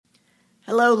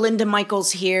Hello, Linda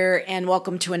Michaels here, and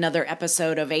welcome to another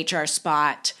episode of HR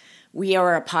Spot. We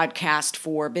are a podcast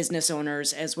for business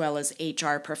owners as well as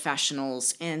HR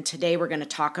professionals, and today we're going to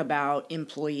talk about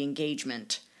employee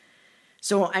engagement.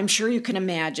 So I'm sure you can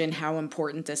imagine how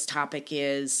important this topic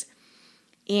is,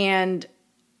 and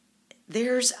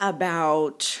there's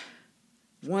about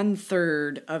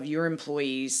 1/3 of your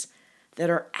employees that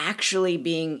are actually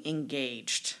being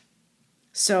engaged.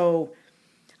 So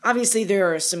obviously,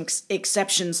 there are some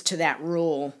exceptions to that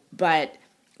rule, but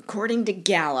according to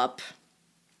Gallup,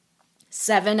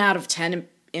 7 out of 10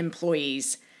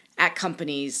 employees at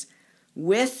companies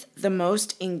with the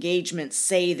most engagement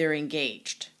say they're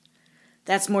engaged.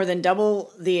 That's more than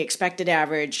double the expected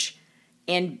average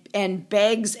and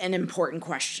begs an important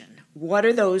question. What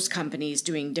are those companies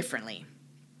doing differently?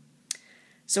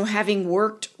 So having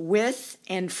worked with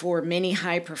and for many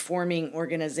high-performing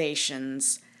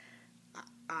organizations,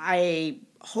 I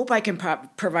hope I can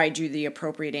provide you the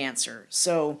appropriate answer.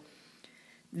 So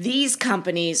these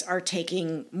companies are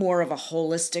taking more of a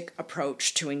holistic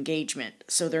approach to engagement.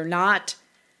 So they're not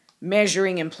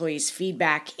measuring employees'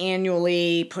 feedback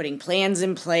annually, putting plans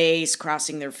in place,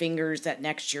 crossing their fingers that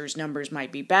next year's numbers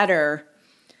might be better.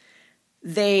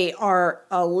 They are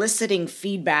eliciting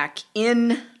feedback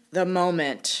in the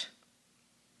moment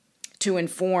to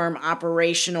inform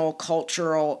operational,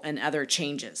 cultural, and other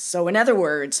changes. So in other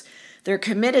words, they're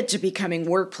committed to becoming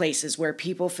workplaces where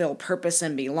people feel purpose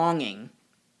and belonging.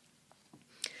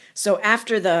 So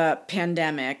after the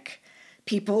pandemic,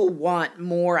 people want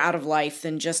more out of life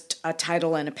than just a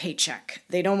title and a paycheck.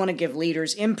 They don't want to give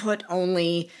leaders input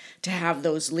only to have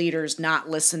those leaders not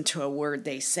listen to a word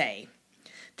they say.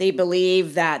 They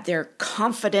believe that they're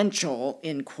confidential,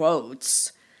 in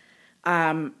quotes.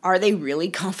 Are they really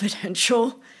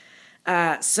confidential?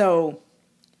 So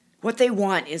what they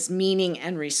want is meaning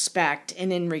and respect,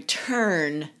 and in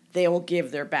return, they will give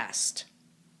their best.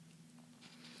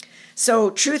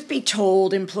 So truth be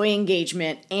told, employee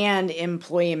engagement and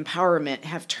employee empowerment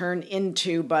have turned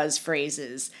into buzz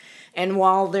phrases. And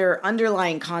while they're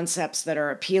underlying concepts that are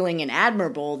appealing and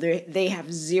admirable, they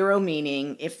have zero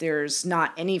meaning if there's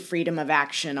not any freedom of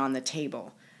action on the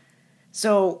table.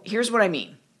 So here's what I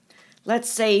mean.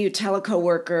 Let's say you tell a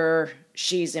coworker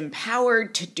she's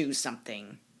empowered to do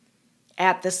something.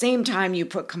 At the same time, you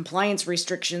put compliance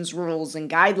restrictions, rules, and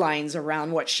guidelines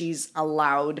around what she's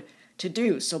allowed to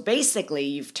do. So basically,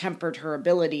 you've tempered her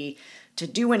ability to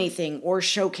do anything or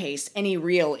showcase any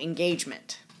real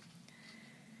engagement.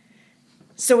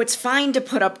 So it's fine to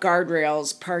put up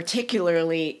guardrails,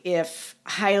 particularly if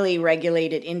highly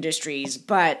regulated industries,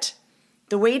 but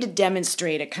the way to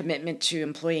demonstrate a commitment to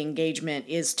employee engagement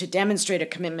is to demonstrate a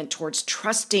commitment towards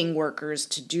trusting workers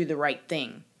to do the right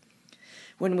thing.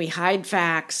 When we hide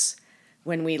facts,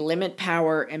 when we limit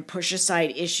power and push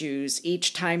aside issues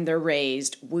each time they're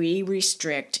raised, we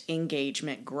restrict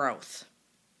engagement growth.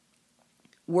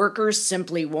 Workers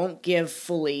simply won't give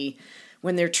fully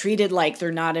when they're treated like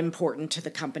they're not important to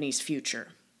the company's future.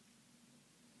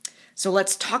 So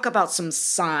let's talk about some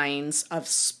signs of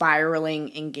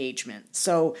spiraling engagement.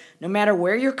 So no matter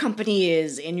where your company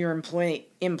is in your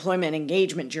employment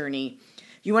engagement journey,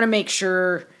 you want to make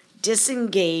sure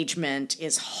disengagement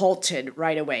is halted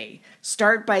right away.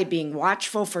 Start by being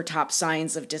watchful for top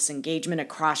signs of disengagement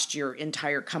across your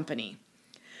entire company.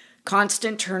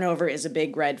 Constant turnover is a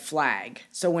big red flag.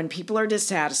 So when people are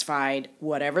dissatisfied,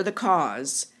 whatever the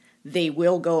cause, they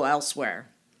will go elsewhere.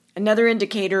 Another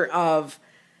indicator of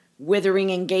withering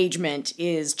engagement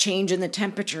is change in the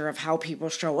temperature of how people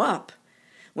show up.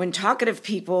 When talkative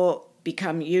people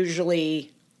become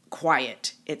usually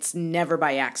quiet, it's never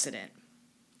by accident.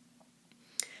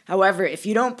 However, if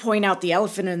you don't point out the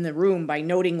elephant in the room by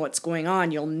noting what's going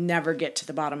on, you'll never get to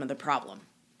the bottom of the problem.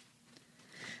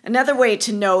 Another way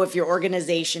to know if your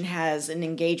organization has an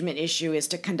engagement issue is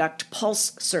to conduct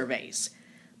pulse surveys.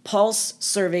 Pulse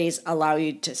surveys allow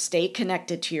you to stay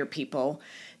connected to your people.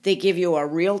 They give you a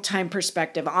real-time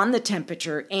perspective on the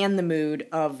temperature and the mood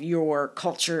of your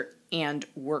culture and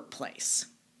workplace.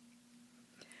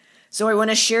 So I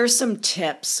want to share some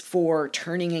tips for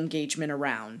turning engagement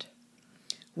around.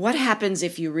 What happens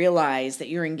if you realize that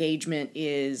your engagement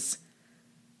is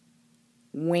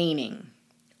waning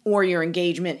or your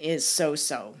engagement is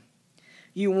so-so?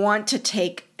 You want to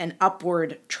take an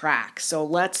upward track. So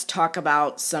let's talk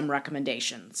about some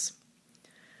recommendations.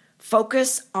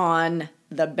 Focus on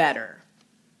the better.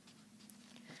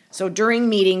 So during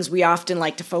meetings, we often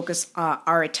like to focus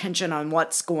our attention on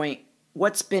what's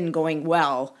been going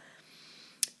well.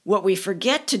 What we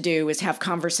forget to do is have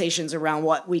conversations around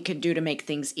what we could do to make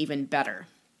things even better.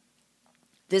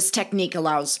 This technique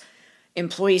allows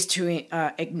employees to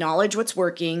acknowledge what's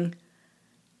working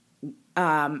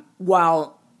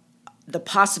while the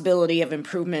possibility of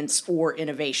improvements or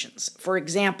innovations. For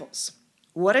examples,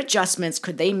 what adjustments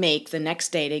could they make the next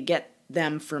day to get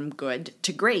them from good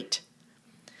to great?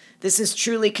 This is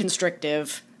truly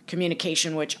constructive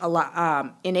communication, which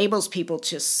enables people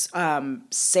to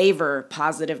savor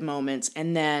positive moments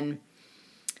and then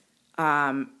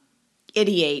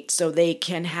ideate so they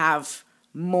can have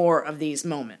more of these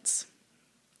moments.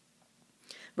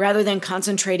 Rather than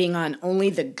concentrating on only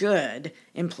the good,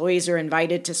 employees are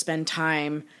invited to spend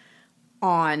time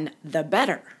on the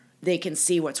better. They can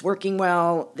see what's working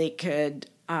well. They could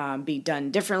be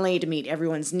done differently to meet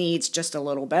everyone's needs just a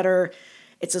little better.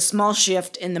 It's a small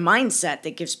shift in the mindset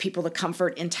that gives people the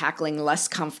comfort in tackling less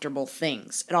comfortable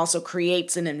things. It also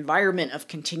creates an environment of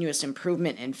continuous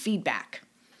improvement and feedback.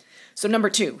 So number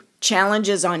 2, challenge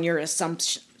your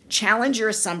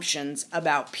assumptions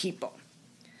about people.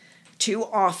 Too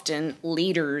often,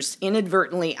 leaders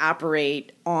inadvertently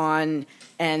operate on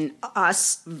an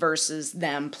us versus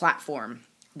them platform.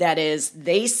 That is,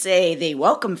 they say they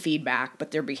welcome feedback,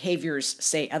 but their behaviors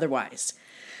say otherwise.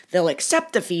 They'll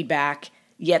accept the feedback,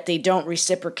 yet they don't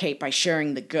reciprocate by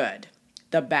sharing the good,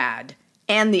 the bad,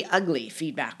 and the ugly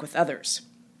feedback with others.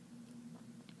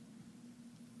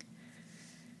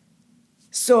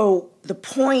 So the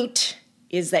point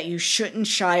is that you shouldn't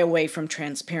shy away from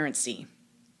transparency.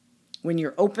 When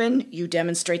you're open, you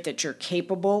demonstrate that you're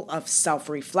capable of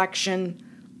self-reflection,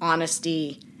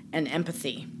 honesty, and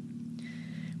empathy.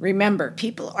 Remember,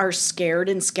 people are scared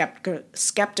and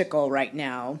skeptical right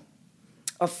now.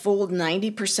 A full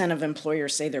 90% of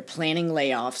employers say they're planning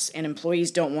layoffs, and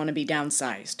employees don't want to be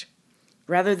downsized.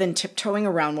 Rather than tiptoeing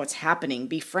around what's happening,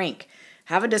 be frank.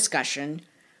 Have a discussion.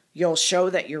 You'll show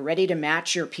that you're ready to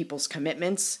match your people's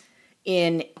commitments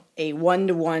in a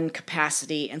one-to-one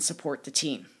capacity and support the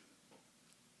team.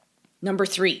 Number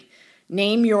 3,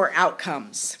 name your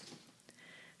outcomes.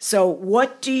 So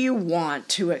what do you want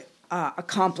to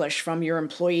accomplish from your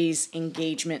employees'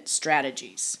 engagement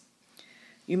strategies?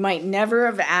 You might never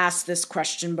have asked this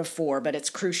question before, but it's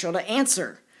crucial to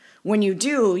answer. When you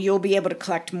do, you'll be able to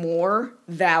collect more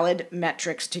valid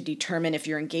metrics to determine if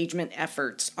your engagement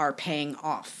efforts are paying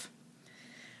off.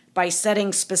 By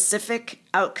setting specific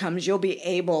outcomes, you'll be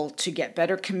able to get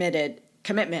better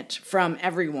commitment from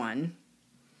everyone.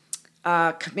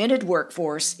 A committed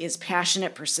workforce is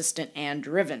passionate, persistent, and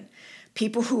driven.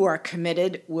 People who are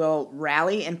committed will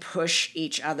rally and push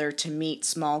each other to meet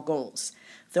small goals.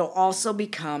 They'll also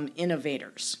become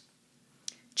innovators.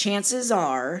 Chances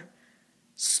are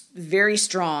very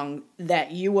strong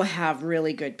that you will have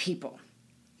really good people.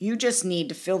 You just need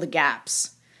to fill the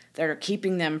gaps that are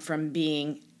keeping them from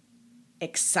being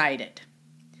excited.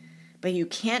 But you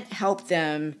can't help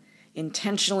them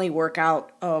intentionally work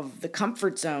out of the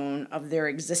comfort zone of their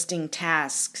existing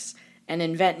tasks and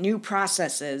invent new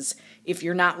processes if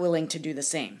you're not willing to do the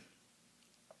same.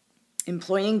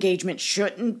 Employee engagement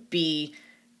shouldn't be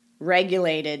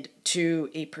regulated to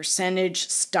a percentage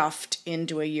stuffed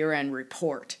into a year-end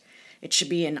report. It should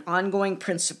be an ongoing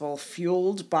principle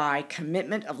fueled by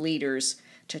commitment of leaders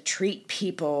to treat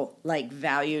people like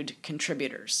valued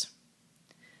contributors.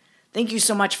 Thank you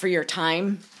so much for your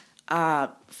time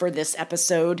for this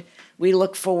episode. We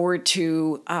look forward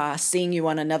to seeing you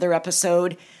on another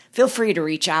episode. Feel free to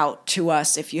reach out to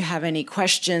us if you have any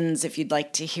questions, if you'd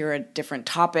like to hear a different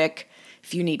topic,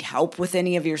 if you need help with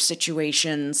any of your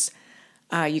situations.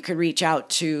 You could reach out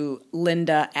to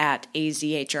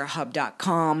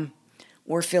linda@azhrhub.com,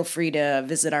 or feel free to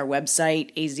visit our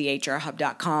website,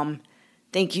 azhrhub.com.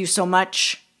 Thank you so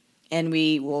much, and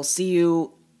we will see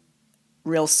you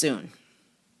real soon.